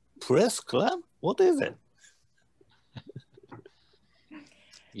thing. Press club? What is it?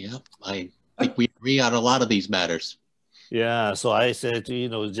 Yeah, I think we agree on a lot of these matters. Yeah, so I said, you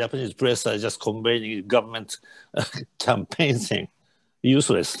know, Japanese press are just conveying government campaign thing,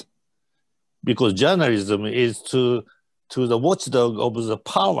 useless. Because journalism is to the watchdog of the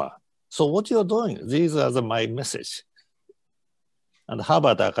power. So what you're doing, these are my message. And how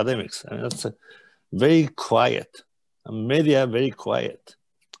about academics? I mean, that's very quiet. Media very quiet.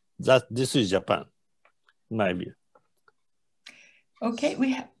 This is Japan, in my view. Okay,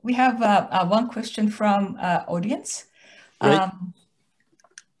 we have one question from audience. Right.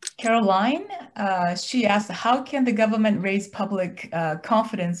 Caroline, she asked, how can the government raise public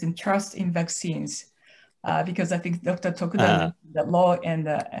confidence and trust in vaccines? Because I think Dr. Tokuda, the law and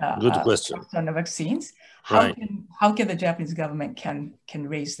the good question on the vaccines. Right. How can the Japanese government can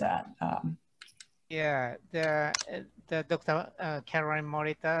raise that? Yeah, the Dr. Caroline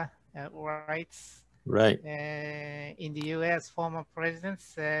Morita writes. Right. In the U.S., former presidents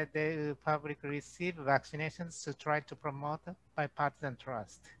said they will publicly receive vaccinations to try to promote bipartisan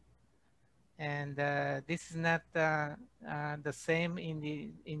trust. And this is not the same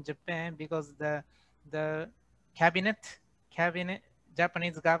in Japan, because the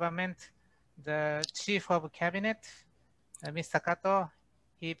Japanese government, the chief of cabinet, Mr. Kato,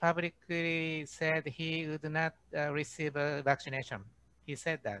 he publicly said he would not receive a vaccination. He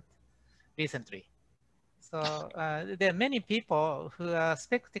said that recently. So there are many people who are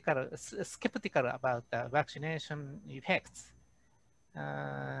skeptical about the vaccination effects,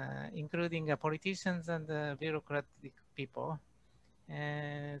 including politicians and bureaucratic people.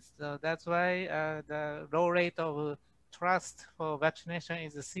 And so that's why the low rate of trust for vaccination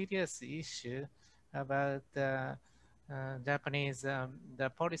is a serious issue about Japanese the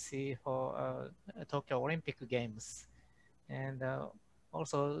policy for Tokyo Olympic Games, and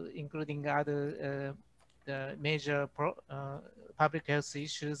also including other the major public health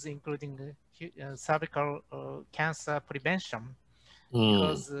issues, including cervical cancer prevention,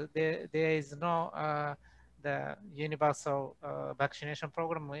 because there is no the universal vaccination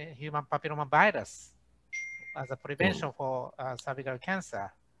program with human papillomavirus as a prevention for cervical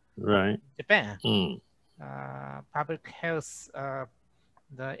cancer. Right. Japan, public health,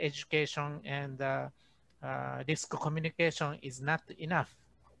 the education and risk communication is not enough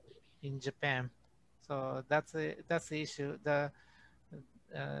in Japan. So that's the issue. The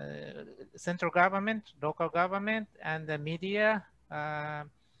central government, local government, and the media,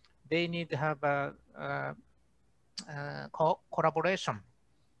 they need to have a collaboration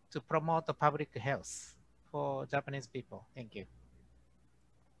to promote the public health for Japanese people. Thank you.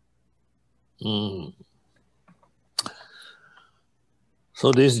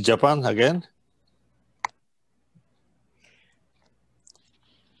 So this is Japan again?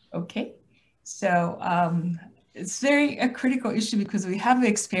 Okay. So it's very a critical issue because we have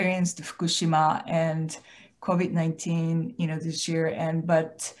experienced Fukushima and COVID-19, this year,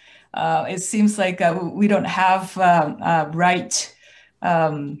 but it seems like we don't have right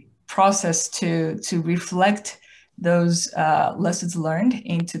process to reflect those lessons learned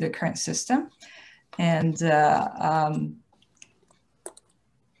into the current system. And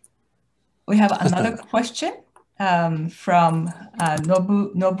we have another question from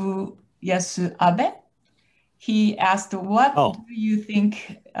Nobu Yasuabe. He asked, what do you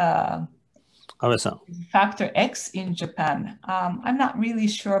think factor X in Japan? I'm not really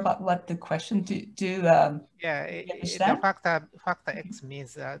sure about what the question the factor X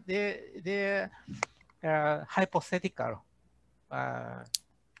means they're hypothetical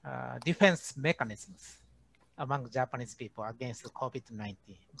defense mechanisms among Japanese people against COVID-19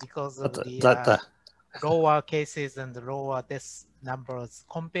 because of the lower cases and the lower death numbers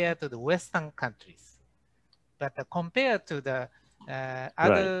compared to the Western countries. But compared to the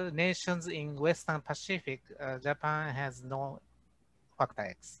other nations in Western Pacific, Japan has no factor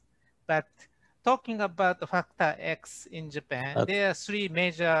X. But talking about the factor X in Japan, there are three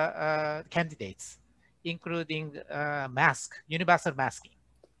major candidates, including universal masking.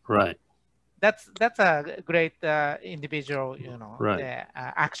 Right. That's a great individual,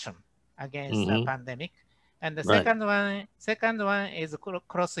 action against the pandemic. And the second one is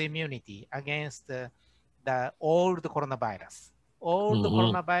cross immunity against the old coronavirus. Old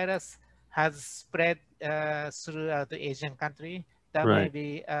coronavirus has spread throughout the Asian country. That may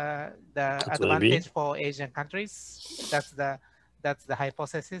be the advantage for Asian countries. That's the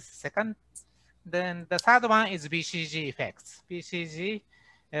hypothesis. Second, then the third one is BCG effects. BCG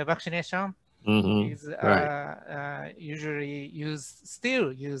vaccination is usually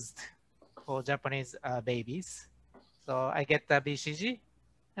still used for Japanese babies. So I get the BCG,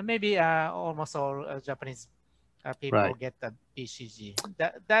 and maybe almost all Japanese people get the BCG.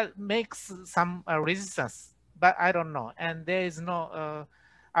 That makes some resistance, but I don't know. And there is no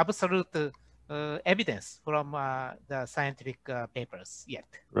absolute evidence from the scientific papers yet.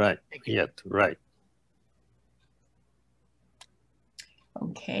 Right.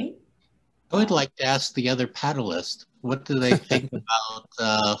 Okay. I would like to ask the other panelists, what do they think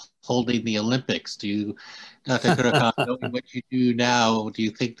about holding the Olympics? Do you, Dr. Kurokawa, knowing what you do now, do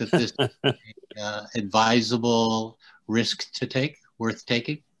you think that this is an advisable risk to take, worth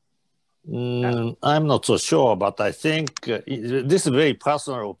taking? I'm not so sure, but I think this is a very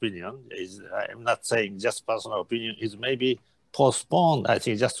personal opinion. I'm not saying just personal opinion. Is maybe postponed. I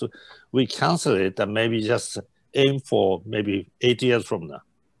think just we cancel it and maybe just aim for maybe 8 years from now,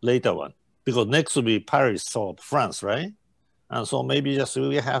 later one. Because next will be Paris or France, right? And so maybe just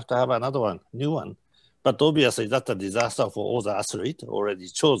we have to have another one, new one. But obviously that's a disaster for all the athletes already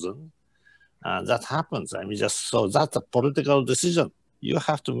chosen. And that happens. I mean, so that's a political decision. You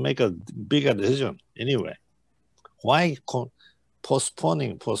have to make a bigger decision anyway. Why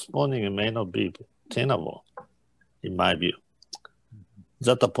postponing may not be tenable, in my view.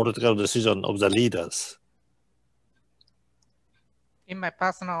 That's a political decision of the leaders. In my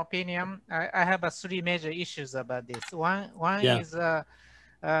personal opinion, I have three major issues about this. One is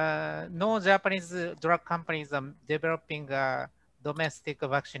no Japanese drug companies are developing domestic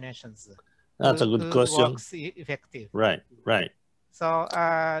vaccinations. That's a good question. Works effective. Right. So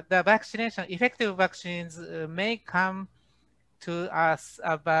the effective vaccines may come to us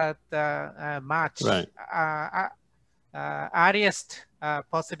about March, earliest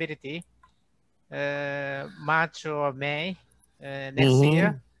possibility. March or May next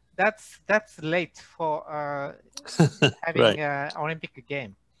year. That's late for having an Olympic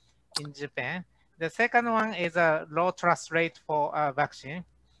game in Japan. The second one is a low trust rate for vaccine.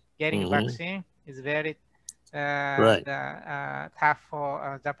 Getting vaccine is very tough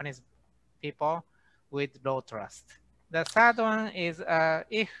for Japanese people with low trust. The third one is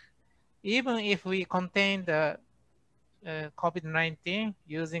even if we contain the COVID-19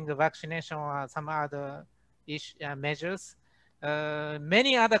 using the vaccination or some other measures,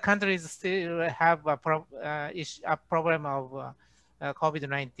 many other countries still have a problem of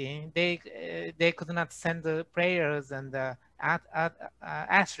COVID-19. They could not send the players and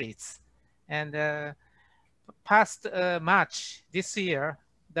athletes. And past March this year,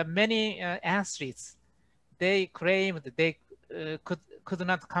 the many athletes, they claimed they could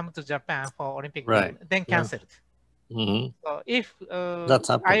not come to Japan for Olympic game, then canceled. So if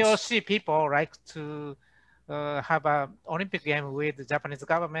IOC people like to have an Olympic game with the Japanese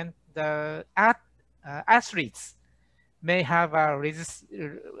government, the athletes may have a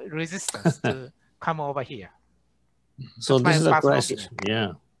resistance to come over here. So this is a crisis.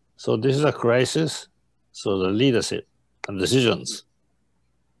 Yeah. So this is a crisis. So the leadership and decisions.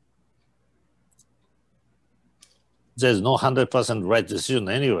 There's no 100% right decision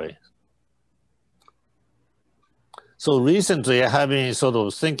anyway. So recently I have been sort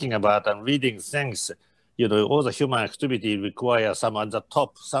of thinking about and reading things, you know, all the human activity requires some at the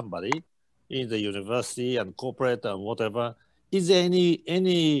top, somebody in the university and corporate and whatever. Is there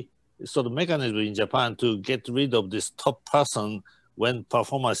any sort of mechanism in Japan to get rid of this top person when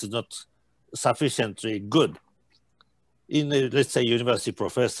performance is not sufficiently good? In the, let's say, university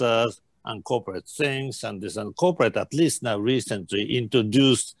professors and corporate things, and this and corporate at least now recently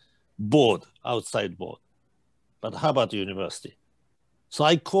introduced board, outside board. But how about the university? So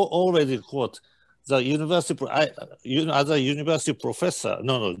I already quote the university, as a university professor,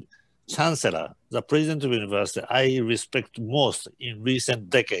 chancellor, the president of university, I respect most in recent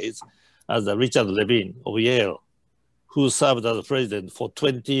decades as Richard Levine of Yale, who served as president for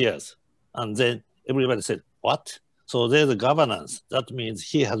 20 years. And then everybody said, what? So there's a governance. That means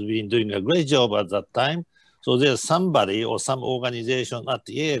he has been doing a great job at that time. So there's somebody or some organization at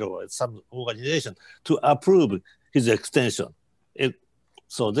Yale or some organization to approve his extension.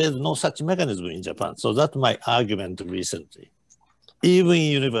 So there's no such mechanism in Japan. So that's my argument recently. Even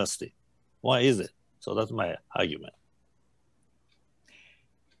in university, why is it? So that's my argument.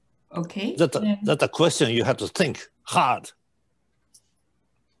 Okay. That's a question you have to think hard.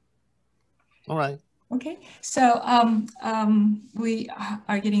 All right. Okay, so we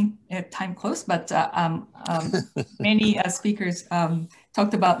are getting time close, but many speakers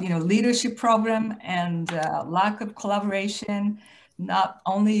talked about, leadership problem and lack of collaboration, not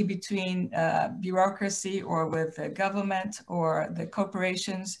only between bureaucracy or with the government or the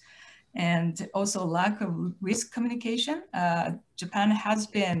corporations, and also lack of risk communication. Japan has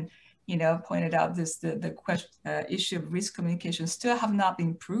been, pointed out the issue of risk communication still have not been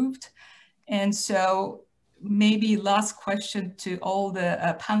improved. And so maybe last question to all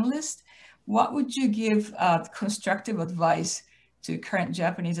the panelists, what would you give constructive advice to current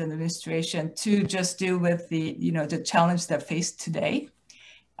Japanese administration to just deal with the, the challenge that faced today,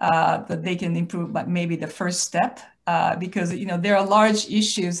 that they can improve, but maybe the first step, because, there are large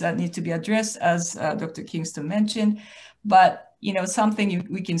issues that need to be addressed, as Dr. Kingston mentioned, but, something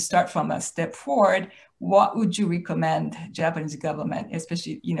we can start from a step forward. What would you recommend Japanese government,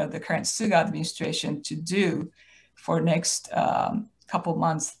 especially, the current Suga administration, to do for next couple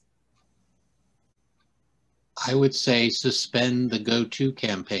months? I would say suspend the Go-To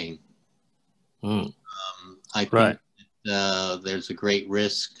campaign. I think there's a great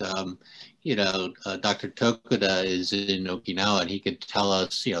risk. Dr. Tokuda is in Okinawa, and he could tell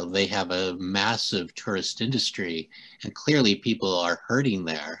us, they have a massive tourist industry, and clearly people are hurting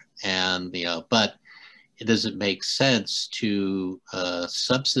there. And, but it doesn't make sense to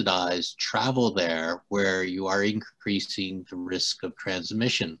subsidize travel there where you are increasing the risk of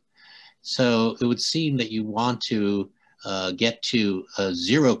transmission. So it would seem that you want to get to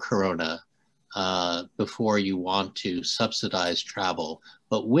zero corona before you want to subsidize travel.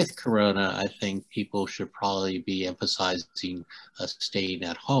 But with corona, I think people should probably be emphasizing staying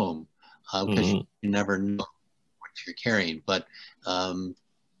at home because you never know what you're carrying. But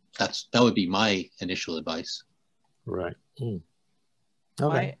that would be my initial advice. Right.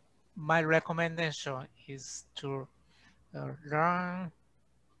 Okay. My recommendation is to learn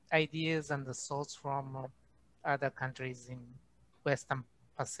ideas and the thoughts from other countries in Western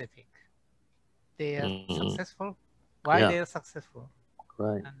Pacific. They are successful. Why they are successful?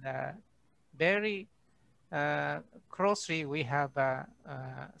 Right. And very closely, we have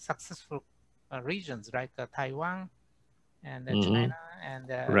successful regions like Taiwan and China and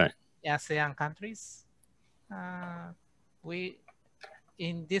right. ASEAN countries. We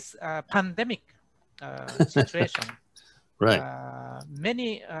in this pandemic situation, Right.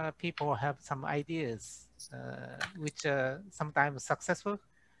 many people have some ideas which sometimes successful,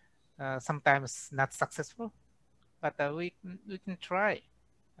 sometimes not successful, but we can try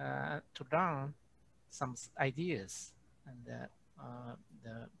to learn some ideas, and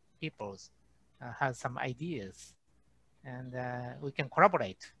the peoples have some ideas, and we can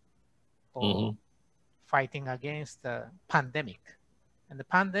collaborate for fighting against the pandemic. And the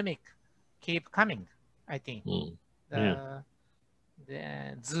pandemic keep coming, I think. The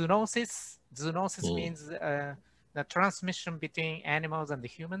zoonosis means the transmission between animals and the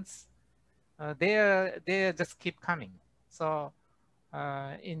humans. They just keep coming. So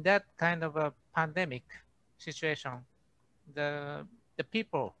in that kind of a pandemic situation, the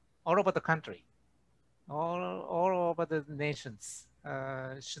people all over the country, all over the nations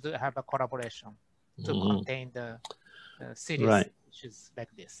should have a collaboration to contain the serious issues like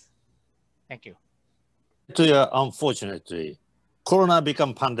this. Thank you. Unfortunately, Corona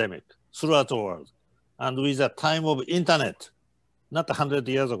became pandemic throughout the world, and with the time of internet, not 100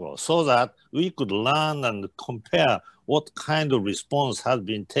 years ago, so that we could learn and compare what kind of response has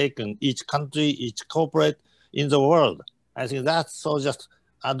been taken each country, each corporate in the world. I think that's so just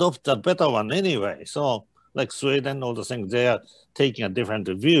adopt a better one anyway. So like Sweden, all the things, they are taking a different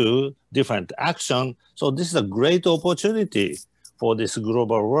view, different action. So this is a great opportunity for this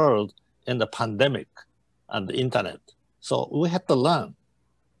global world in the pandemic and the internet. So we have to learn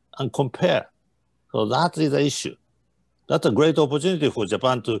and compare. So that is the issue. That's a great opportunity for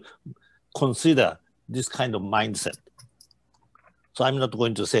Japan to consider this kind of mindset. So I'm not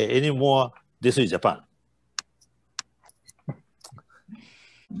going to say anymore, this is Japan.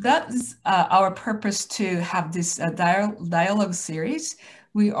 That's our purpose to have this dialogue series.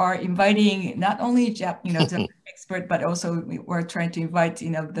 We are inviting not only the expert, but also we're trying to invite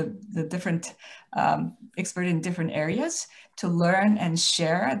the different experts in different areas to learn and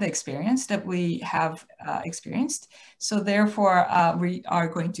share the experience that we have experienced. So therefore, we are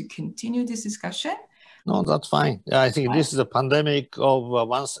going to continue this discussion. No, that's fine. Yeah, I think this is a pandemic of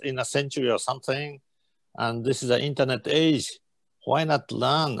once in a century or something, and this is the internet age. Why not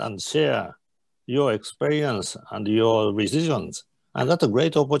learn and share your experience and your decisions? And that's a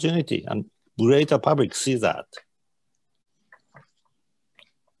great opportunity, and greater public see that.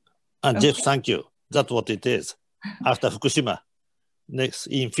 And Jeff, thank you. That's what it is. After Fukushima,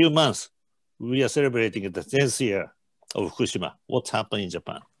 in few months, we are celebrating the 10th year of Fukushima. What's happening in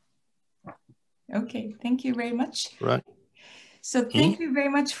Japan? Okay, thank you very much. Right. So thank you very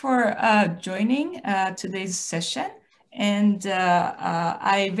much for joining today's session. And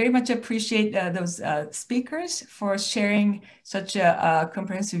I very much appreciate those speakers for sharing such a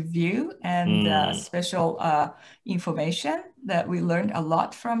comprehensive view and special information that we learned a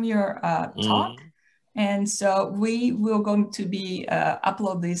lot from your talk. And so we will going to be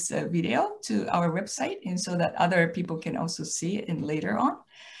upload this video to our website, and so that other people can also see it later on.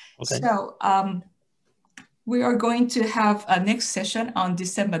 Okay. So we are going to have a next session on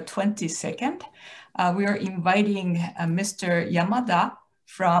December 22nd. We are inviting Mr. Yamada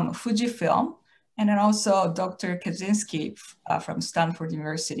from Fujifilm, and then also Dr. Kaczynski from Stanford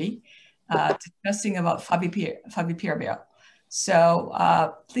University, discussing about favipiravir. So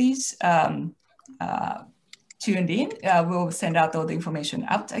please tune in. We'll send out all the information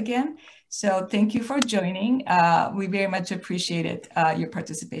out again. So thank you for joining. We very much appreciated your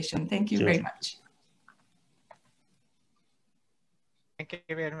participation. Thank you very much. Thank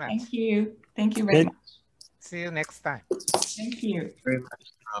you very much. Thank you. Thank you very much. See you next time. Thank you. Very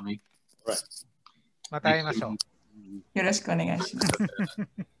much, Rami. Right. また会いましょう。よろしくお願いしま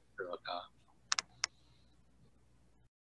す。